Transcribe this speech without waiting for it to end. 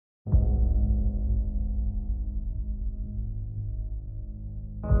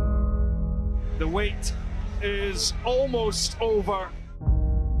The wait is almost over.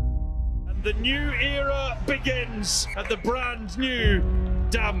 And the new era begins at the brand new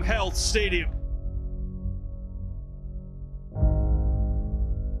Dam Health Stadium.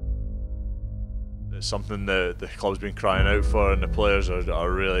 It's something that the club's been crying out for, and the players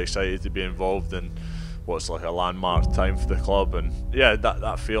are really excited to be involved in what's like a landmark time for the club. And yeah,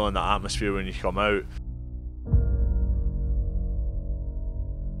 that feeling, that atmosphere when you come out.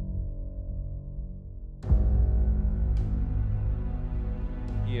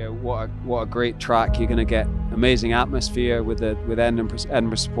 Yeah, what a great track. You're going to get amazing atmosphere with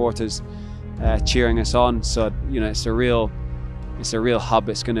Edinburgh supporters cheering us on. So it's a real hub.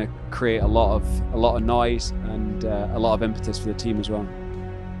 It's going to create a lot of noise and a lot of impetus for the team as well.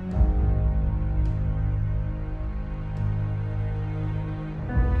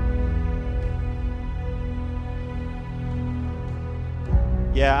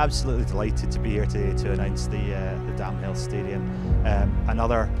 Yeah, absolutely delighted to be here today to announce the Dam Health Stadium.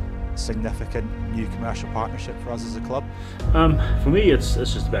 Another significant new commercial partnership for us as a club. For me, it's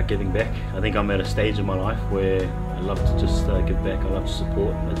just about giving back. I think I'm at a stage in my life where I love to just give back. I love to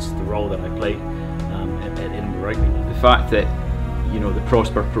support. It's the role that I play at Edinburgh Rugby. The fact that the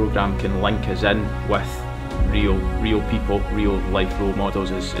Prosper programme can link us in with real people, real life role models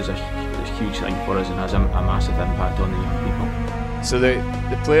is a huge thing for us and has a massive impact on the young people. So the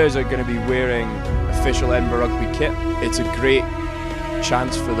players are going to be wearing official Edinburgh Rugby kit. It's a great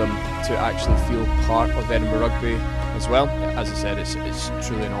chance for them to actually feel part of Edinburgh Rugby as well. As I said, it's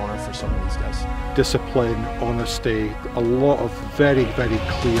truly an honour for some of these guys. Discipline, honesty, a lot of very, very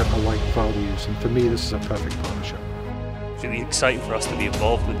clear aligned values, and for me this is a perfect partnership. It's really exciting for us to be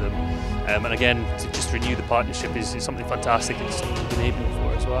involved with them, and again to just renew the partnership is something fantastic and something we've been able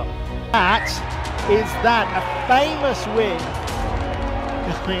for as well. That is a famous win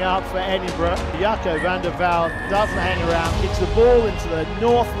coming up for Edinburgh. Jacco van der Val doesn't hang around, kicks the ball into the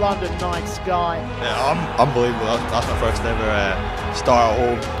North London night sky. Yeah, unbelievable. That's my first ever start at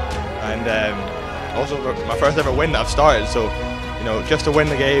home, and also my first ever win that I've started. So just to win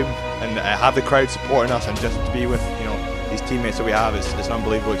the game and have the crowd supporting us, and just to be with these teammates that we have, it's an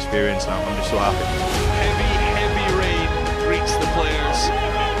unbelievable experience, and I'm just so happy. Heavy rain greets the players.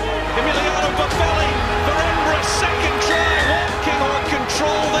 Emiliano Buffelli for Edinburgh's second try. Walking or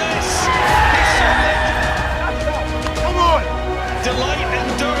control this. Come on! Delight in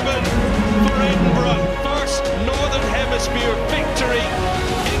Durban for Edinburgh. First Northern Hemisphere victory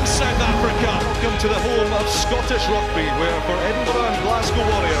in South Africa. Welcome to the home of Scottish rugby, where for Edinburgh and Glasgow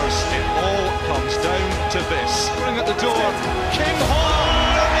Warriors, it all comes down to this. Ring at the door. King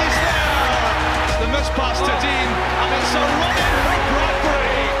Horn is there. It's the miss pass to Dean, and it's a run-in for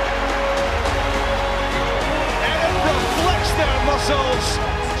Bradbury. Edinburgh flex their muscles.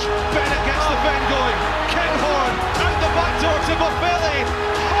 Bennett gets the bend going. King Horn out the back door to Buffelli.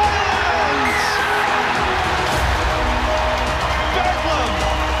 Highlands! Bedlam!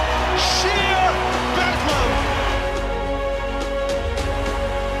 Sheer bedlam!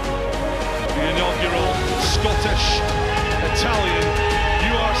 The inaugural Scottish-Italian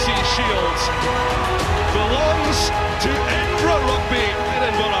URC Shield belongs to Edinburgh Rugby.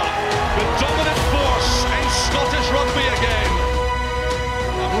 Edinburgh, the dominant force in Scottish rugby again,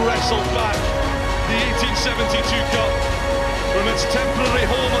 have wrestled back the 1872 Cup from its temporary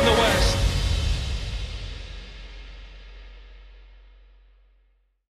home in the West.